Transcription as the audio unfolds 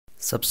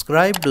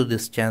Subscribe to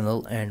this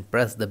channel and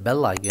press the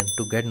bell icon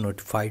to get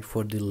notified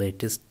for the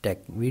latest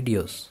tech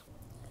videos.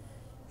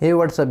 Hey,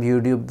 what's up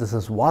YouTube, this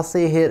is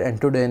Wasay here, and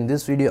today in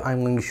this video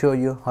I'm going to show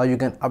you how you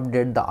can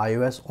update the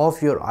iOS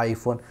of your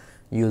iPhone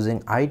using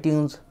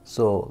iTunes.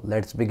 So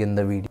let's begin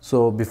the video.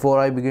 So before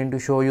I begin to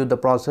show you the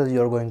process,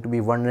 you're going to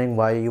be wondering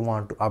why you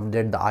want to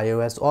update the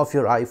iOS of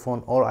your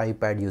iPhone or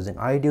iPad using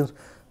iTunes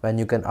when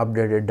you can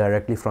update it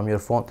directly from your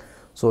phone.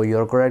 So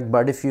you're correct,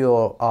 but if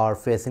you are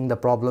facing the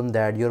problem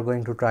that you're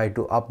going to try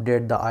to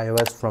update the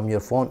iOS from your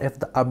phone, if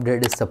the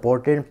update is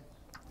supported,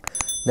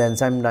 then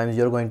sometimes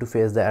you're going to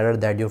face the error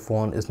that your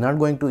phone is not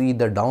going to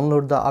either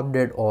download the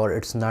update or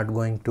it's not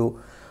going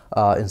to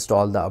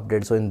install the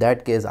update. So in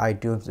that case,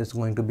 iTunes is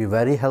going to be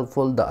very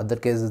helpful. The other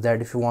case is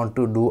that if you want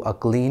to do a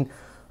clean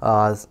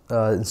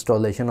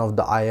installation of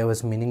the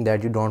iOS, meaning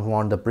that you don't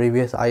want the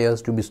previous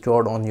iOS to be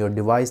stored on your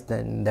device,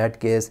 then in that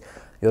case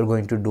you're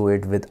going to do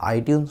it with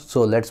iTunes.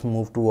 So let's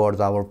move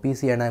towards our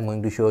PC and I'm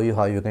going to show you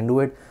how you can do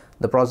it.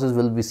 The process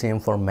will be same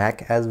for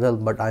Mac as well,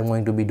 but I'm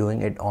going to be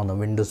doing it on a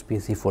Windows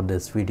PC for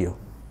this video.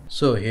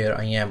 So here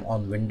I am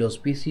on Windows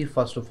PC.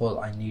 First of all,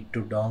 I need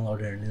to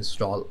download and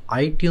install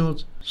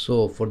iTunes.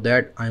 So for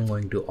that, I'm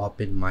going to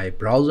open my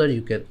browser.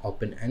 You can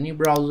open any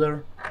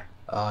browser.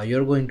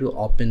 You're going to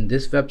open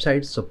this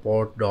website,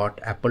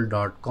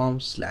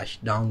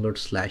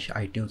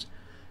 support.apple.com/download/iTunes,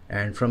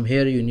 and from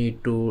here you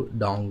need to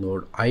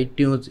download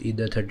iTunes,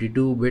 either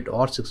 32-bit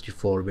or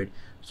 64-bit.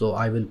 So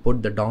I will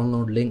put the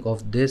download link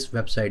of this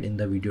website in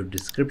the video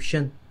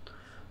description.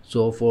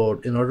 So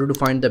in order to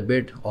find the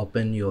bit,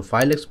 open your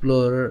file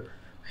explorer.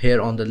 Here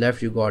on the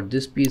left you got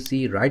this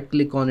PC, right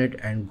click on it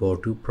and go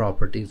to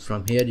properties.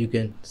 From here you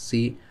can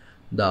see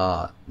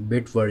the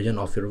bit version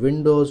of your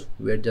Windows.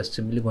 We're just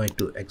simply going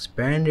to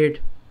expand it,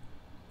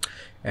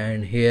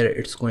 and here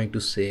it's going to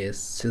say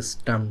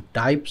system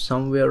type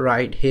somewhere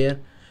right here.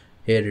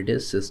 Here it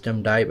is,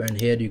 system type,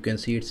 and here you can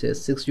see it says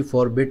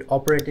 64-bit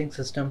operating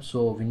system.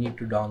 So we need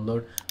to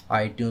download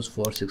iTunes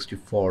for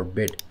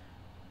 64-bit,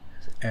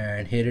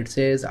 and here it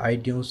says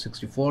iTunes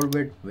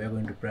 64-bit. We're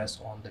going to press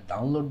on the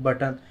download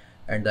button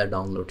and the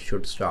download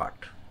should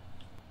start.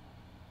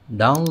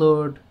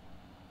 Download.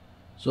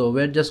 So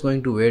we're just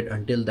going to wait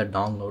until the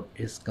download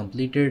is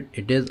completed.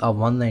 It is a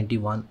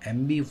 191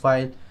 MB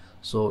file,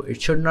 so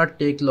it should not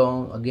take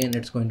long. Again,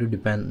 it's going to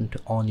depend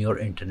on your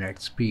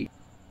internet speed.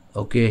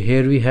 Okay,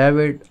 here we have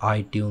it,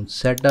 iTunes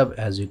setup.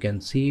 As you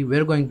can see,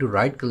 we're going to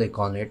right click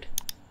on it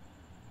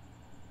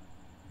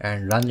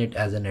and run it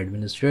as an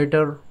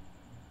administrator.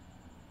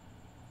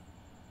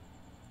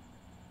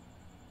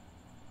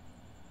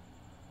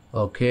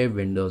 Okay,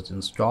 Windows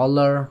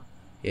installer.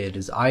 Here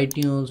is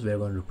iTunes. We're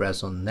going to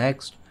press on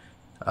next.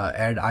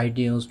 Add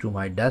iTunes to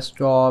my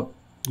desktop.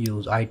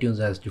 Use iTunes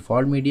as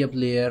default media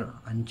player.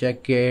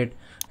 Uncheck it.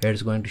 Here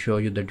it's going to show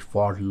you the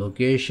default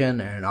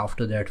location, and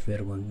after that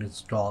we're going to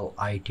install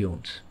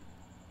iTunes.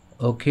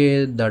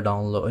 Okay, the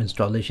download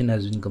installation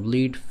has been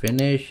complete.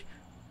 Finish.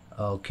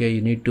 Okay,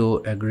 you need to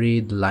agree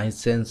the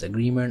license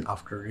agreement.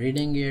 After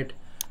reading it,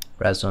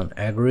 press on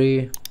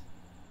agree.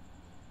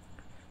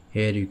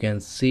 Here you can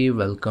see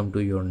welcome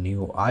to your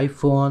new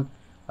iPhone.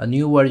 A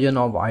new version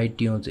of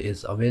iTunes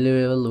is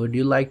available. Would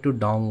you like to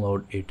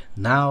download it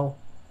now?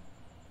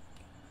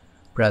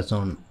 Press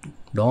on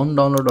don't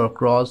download or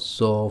cross.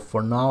 So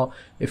for now,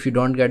 if you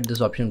don't get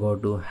this option, go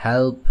to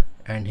help,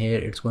 and here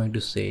it's going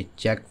to say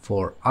check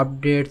for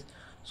updates.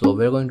 So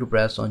we're going to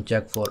press on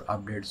check for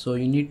updates. So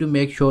you need to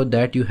make sure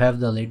that you have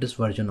the latest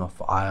version of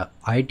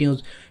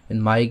iTunes.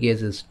 In my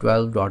case is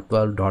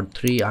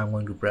 12.12.3. I'm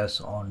going to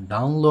press on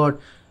download.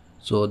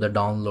 So the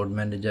download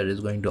manager is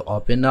going to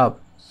open up.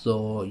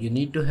 So you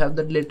need to have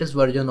the latest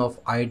version of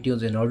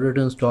iTunes in order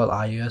to install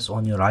iOS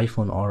on your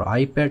iPhone or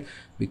iPad,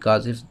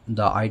 because if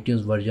the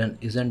iTunes version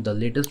isn't the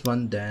latest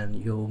one, then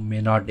you may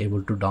not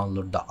able to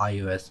download the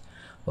iOS.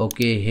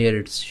 Okay, here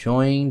it's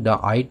showing the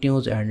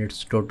iTunes and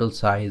its total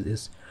size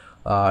is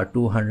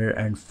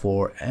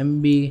 204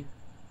 MB.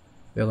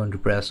 We're going to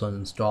press on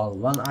install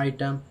one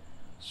item.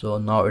 So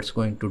now it's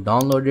going to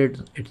download it.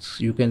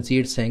 You can see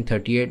it's saying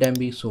 38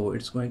 MB, so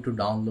it's going to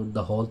download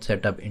the whole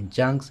setup in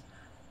chunks.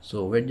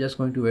 So we're just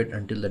going to wait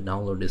until the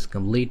download is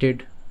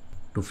completed.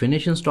 To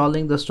finish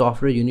installing the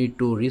software, you need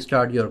to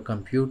restart your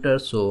computer.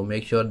 So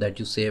make sure that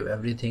you save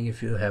everything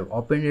if you have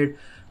opened it.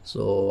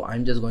 So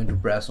I'm just going to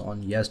press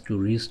on yes to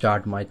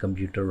restart my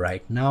computer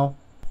right now.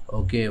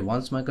 Okay,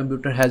 once my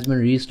computer has been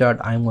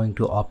restarted, I'm going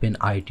to open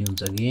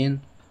iTunes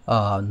again.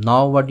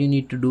 Now what you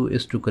need to do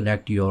is to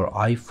connect your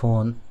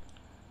iPhone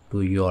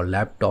to your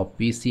laptop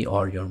PC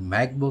or your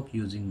MacBook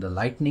using the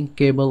lightning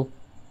cable.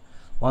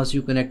 Once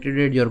you connected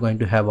it, you're going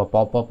to have a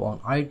pop-up on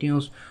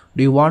iTunes.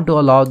 Do you want to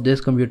allow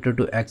this computer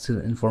to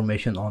access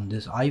information on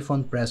this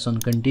iPhone? Press on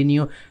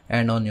continue,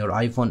 and on your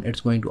iPhone it's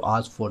going to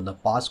ask for the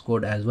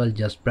passcode as well.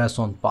 Just press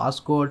on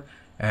passcode,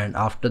 and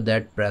after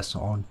that press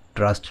on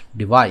trust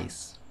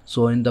device.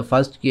 So in the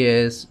first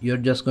case, you're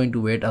just going to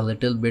wait a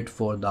little bit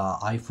for the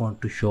iPhone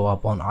to show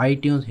up on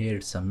iTunes. Here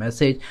it's a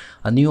message: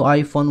 a new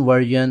iPhone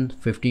version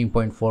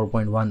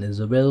 15.4.1 is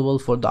available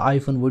for the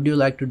iPhone. Would you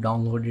like to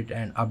download it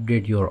and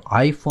update your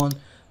iPhone?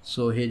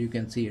 So here you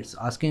can see it's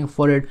asking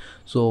for it.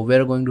 So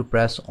we're going to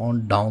press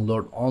on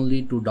download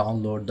only to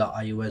download the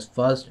iOS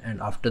first,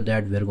 and after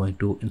that we're going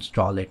to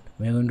install it.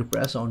 We're going to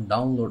press on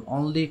download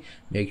only.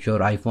 Make sure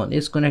iPhone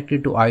is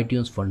connected to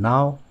iTunes for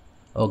now.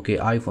 Okay,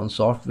 iPhone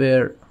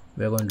software.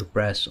 We're going to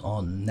press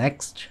on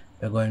next.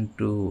 We're going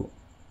to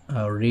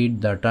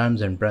read the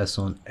terms and press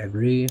on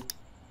agree,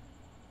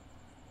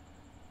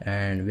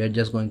 and we're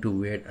just going to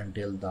wait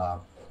until the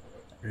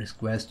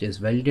request is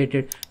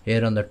validated.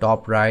 Here on the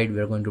top right,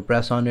 we're going to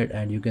press on it,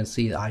 and you can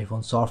see the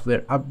iPhone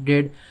software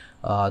update,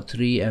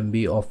 3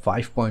 MB of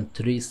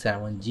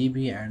 5.37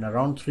 GB, and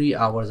around 3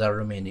 hours are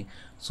remaining.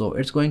 So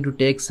it's going to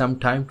take some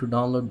time to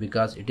download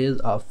because it is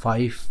a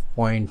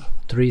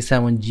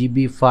 5.37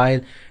 GB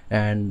file,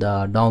 and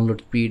the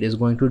download speed is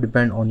going to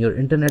depend on your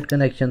internet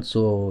connection.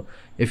 So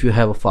if you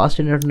have a fast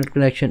internet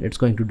connection, it's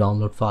going to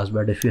download fast,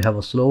 but if you have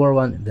a slower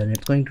one, then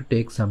it's going to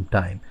take some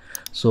time.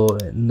 So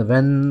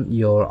when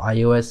your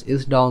iOS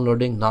is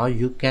downloading, now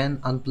you can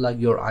unplug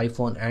your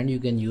iPhone and you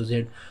can use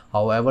it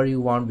however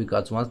you want,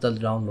 because once the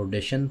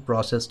downloadation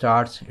process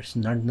starts, it's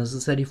not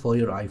necessary for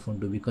your iPhone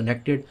to be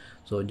connected.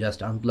 So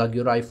just unplug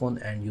your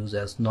iPhone and use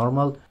as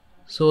normal.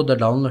 So the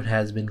download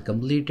has been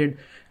completed.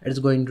 It's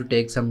going to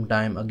take some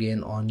time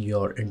again on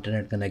your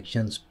internet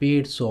connection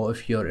speed. So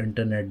if your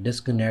internet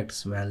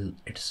disconnects while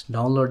it's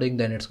downloading,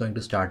 then it's going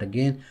to start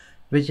again,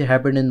 which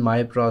happened in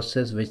my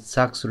process, which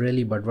sucks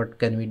really. But what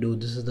can we do?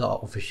 This is the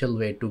official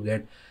way to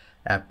get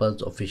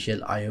Apple's official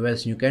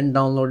iOS. You can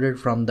download it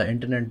from the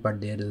internet,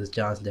 but there is a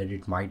chance that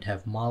it might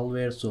have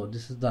malware. So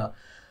this is the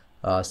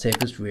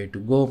safest way to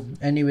go.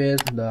 Anyways,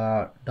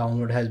 the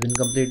download has been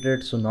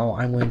completed. So now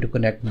I'm going to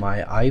connect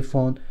my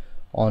iPhone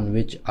on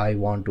which I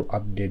want to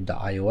update the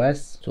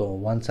iOS. So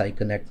once I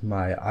connect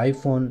my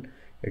iPhone,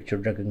 it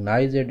should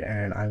recognize it,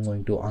 and I'm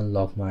going to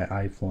unlock my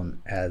iPhone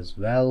as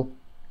well.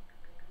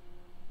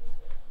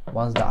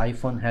 Once the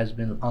iPhone has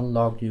been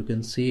unlocked, you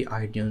can see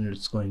iTunes,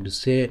 it's going to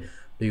say,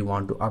 do you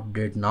want to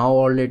update now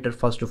or later?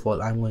 First of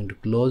all, I'm going to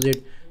close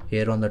it.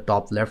 Here on the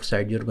top left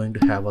side, you're going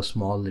to have a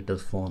small little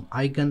phone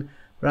icon.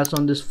 Press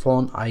on this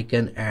phone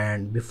icon,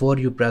 and before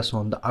you press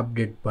on the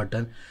update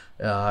button,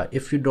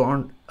 if you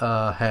don't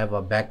have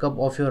a backup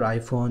of your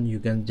iPhone, you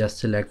can just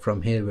select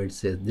from here where it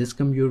says this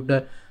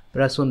computer.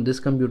 Press on this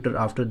computer.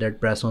 After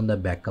that, press on the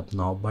backup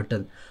now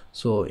button.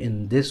 So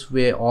in this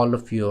way, all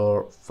of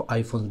your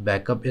iPhone's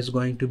backup is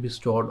going to be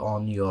stored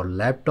on your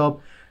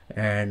laptop,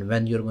 and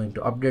when you're going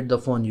to update the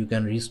phone, you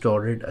can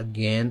restore it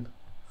again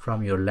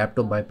from your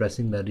laptop by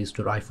pressing the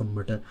restore iPhone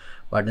button.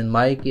 But in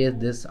my case,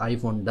 this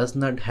iPhone does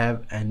not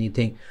have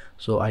anything,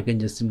 so I can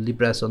just simply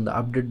press on the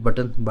update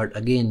button. But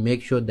again,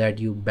 make sure that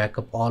you back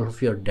up all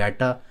of your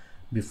data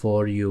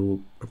before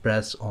you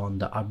press on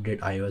the update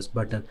iOS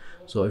button.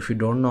 So if you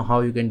don't know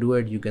how you can do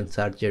it, you can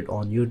search it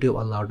on YouTube.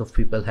 A lot of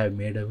people have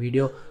made a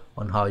video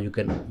on how you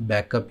can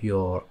back up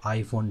your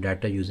iPhone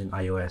data using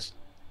iOS.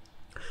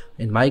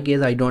 In my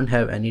case, I don't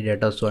have any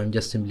data, so I'm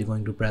just simply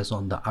going to press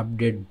on the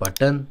update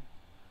button.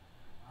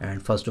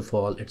 And first of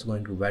all, it's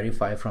going to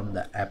verify from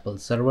the Apple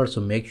server,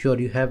 so make sure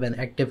you have an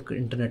active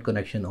internet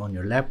connection on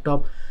your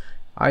laptop.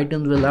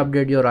 iTunes will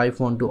update your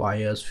iPhone to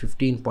iOS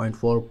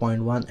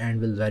 15.4.1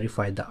 and will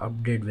verify the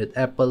update with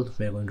Apple.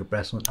 We're going to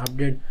press on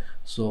update.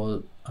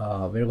 So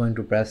we're going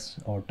to press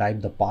or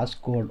type the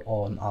passcode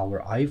on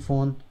our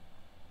iPhone.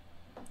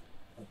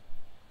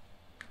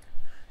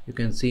 You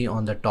can see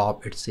on the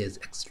top it says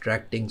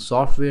extracting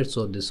software,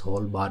 so this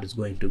whole bar is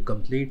going to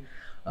complete.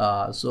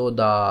 So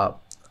the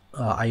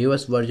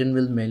iOS version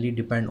will mainly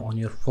depend on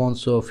your phone.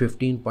 So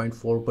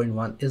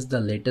 15.4.1 is the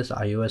latest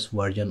iOS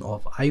version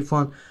of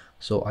iPhone.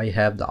 So I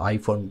have the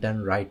iPhone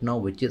 10 right now,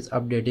 which is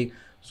updating.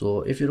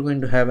 So if you're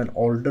going to have an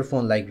older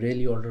phone, like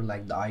really older,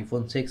 like the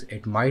iPhone 6,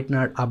 it might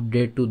not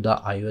update to the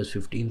iOS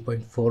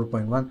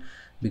 15.4.1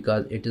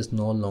 because it is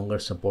no longer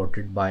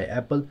supported by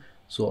Apple.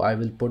 So I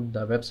will put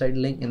the website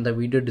link in the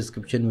video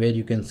description where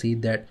you can see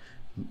that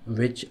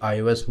which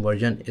iOS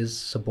version is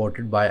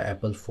supported by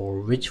Apple for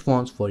which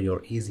phones, for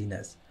your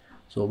easiness.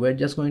 So we're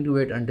just going to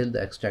wait until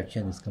the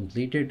extraction is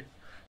completed.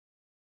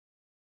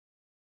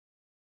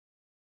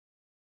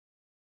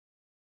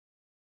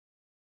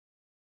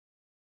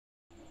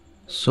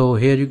 So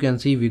here you can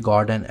see we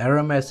got an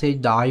error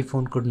message: the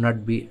iPhone could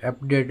not be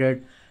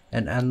updated,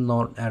 an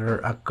unknown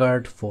error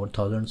occurred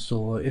 4000.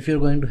 So if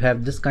you're going to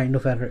have this kind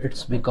of error,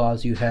 it's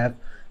because you have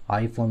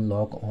iPhone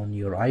lock on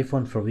your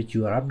iPhone for which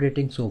you are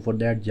updating. So for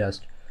that,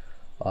 just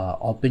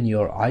open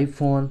your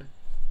iPhone.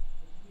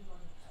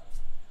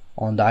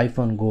 On the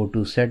iPhone, go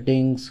to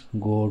settings,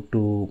 go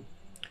to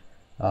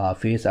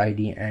Face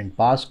ID and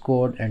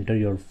passcode, enter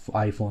your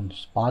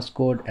iPhone's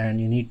passcode,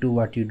 and you need to,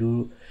 what you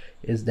do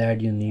is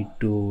that you need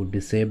to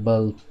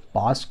disable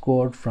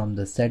passcode from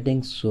the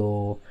settings.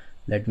 So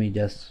let me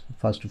just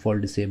first of all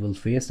disable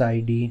Face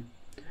ID,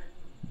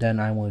 then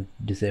I'm going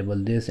to disable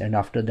this, and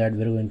after that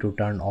we're going to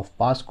turn off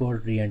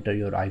passcode. Re-enter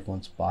your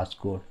iPhone's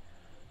passcode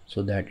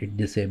so that it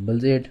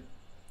disables it.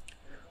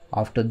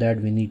 After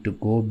that we need to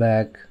go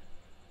back,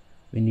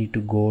 we need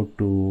to go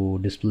to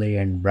display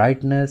and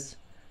brightness.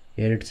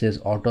 Here it says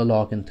auto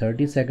lock in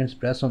 30 seconds.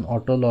 Press on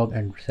auto lock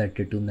and set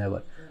it to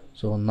never.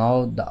 So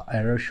now the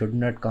error should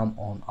not come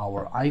on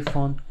our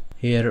iPhone.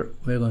 Here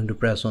we're going to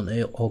press on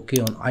OK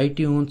on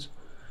iTunes.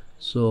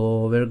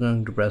 So we're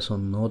going to press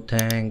on no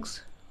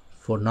thanks.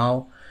 For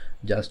now,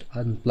 just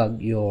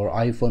unplug your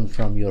iPhone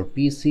from your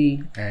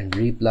PC and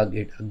replug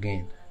it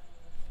again.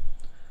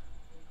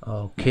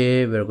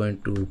 Okay, we're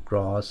going to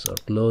cross or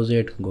close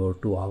it, go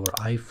to our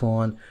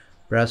iPhone,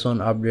 press on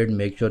update,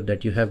 make sure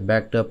that you have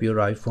backed up your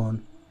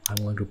iPhone. I'm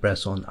going to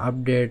press on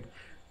update.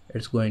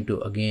 It's going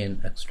to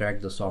again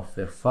extract the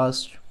software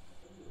first.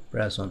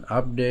 Press on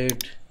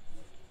update.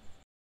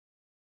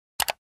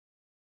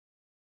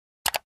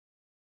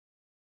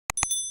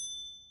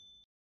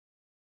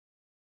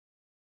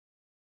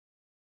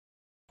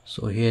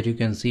 So here you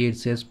can see it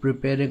says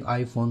preparing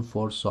iPhone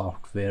for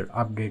software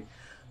update.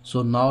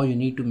 So now you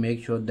need to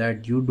make sure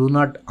that you do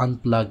not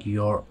unplug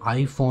your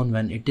iPhone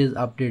when it is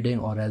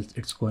updating, or else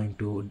it's going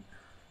to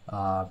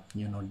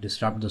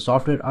disrupt the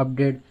software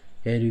update.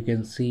 Here you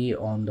can see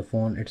on the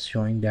phone it's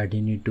showing that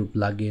you need to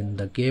plug in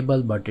the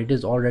cable, but it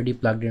is already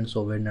plugged in,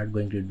 so we're not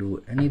going to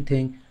do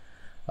anything.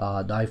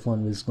 The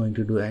iPhone is going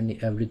to do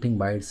everything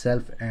by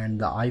itself,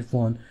 and the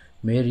iPhone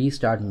may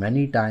restart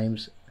many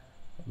times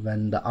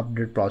when the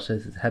update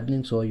process is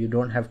happening. So you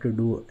don't have to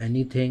do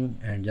anything,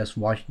 and just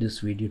watch this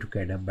video to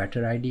get a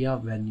better idea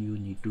when you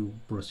need to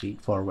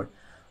proceed forward.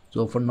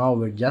 So for now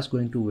we're just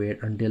going to wait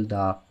until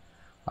the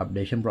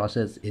updation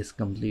process is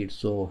complete.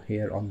 So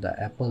here on the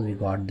Apple we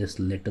got this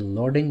little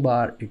loading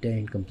bar. It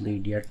ain't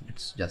complete yet,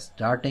 it's just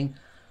starting.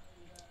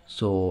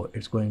 So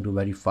it's going to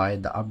verify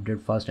the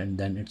update first, and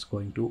then it's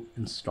going to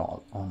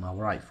install on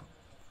our iPhone.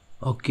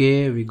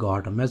 Okay, we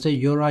got a message.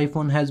 Your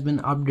iPhone has been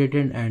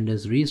updated and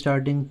is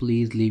restarting.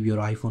 Please leave your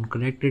iPhone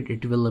connected.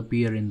 It will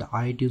appear in the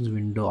iTunes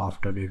window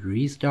after it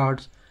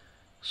restarts.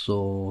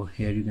 So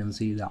here you can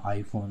see the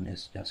iPhone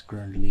is just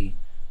currently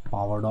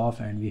powered off,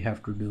 and we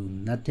have to do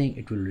nothing.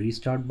 It will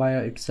restart by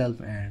itself,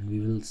 and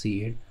we will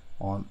see it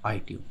on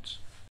iTunes.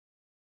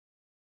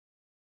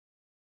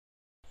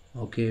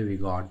 Okay, we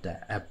got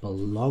the Apple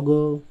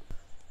logo.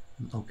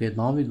 Okay,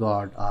 now we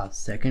got a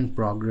second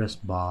progress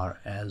bar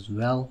as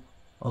well.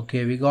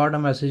 Okay, we got a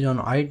message on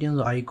iTunes.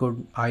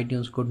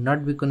 iTunes could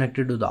not be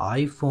connected to the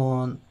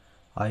iPhone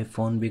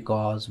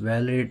because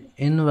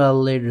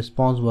invalid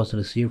response was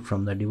received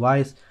from the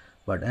device.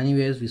 But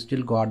anyways, we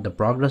still got the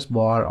progress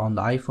bar on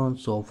the iPhone.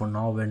 So for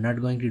now we're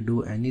not going to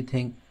do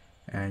anything,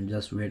 and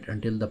just wait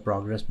until the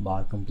progress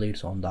bar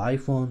completes on the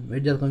iPhone. We're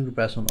just going to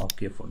press on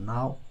OK for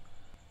now.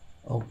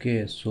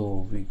 Okay,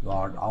 so we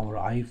got our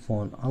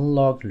iPhone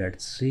unlocked.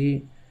 Let's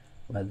see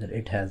whether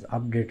it has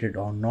updated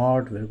or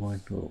not. We're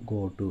going to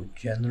go to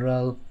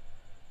general,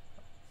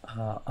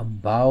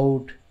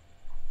 about,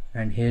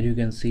 and here you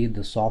can see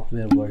the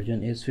software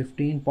version is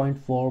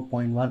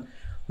 15.4.1,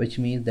 which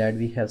means that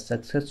we have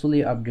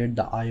successfully updated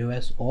the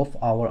iOS of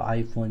our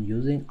iPhone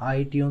using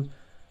iTunes.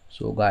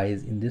 So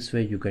guys, in this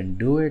way you can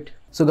do it.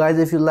 So guys,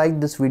 if you like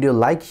this video,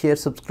 like, share,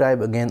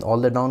 subscribe. Again, all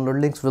the download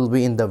links will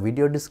be in the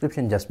video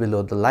description just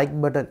below the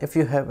like button. If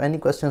you have any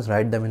questions,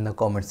 write them in the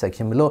comment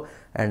section below,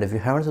 and if you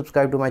haven't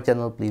subscribed to my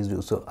channel, please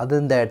do so. Other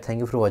than that, thank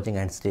you for watching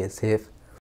and stay safe.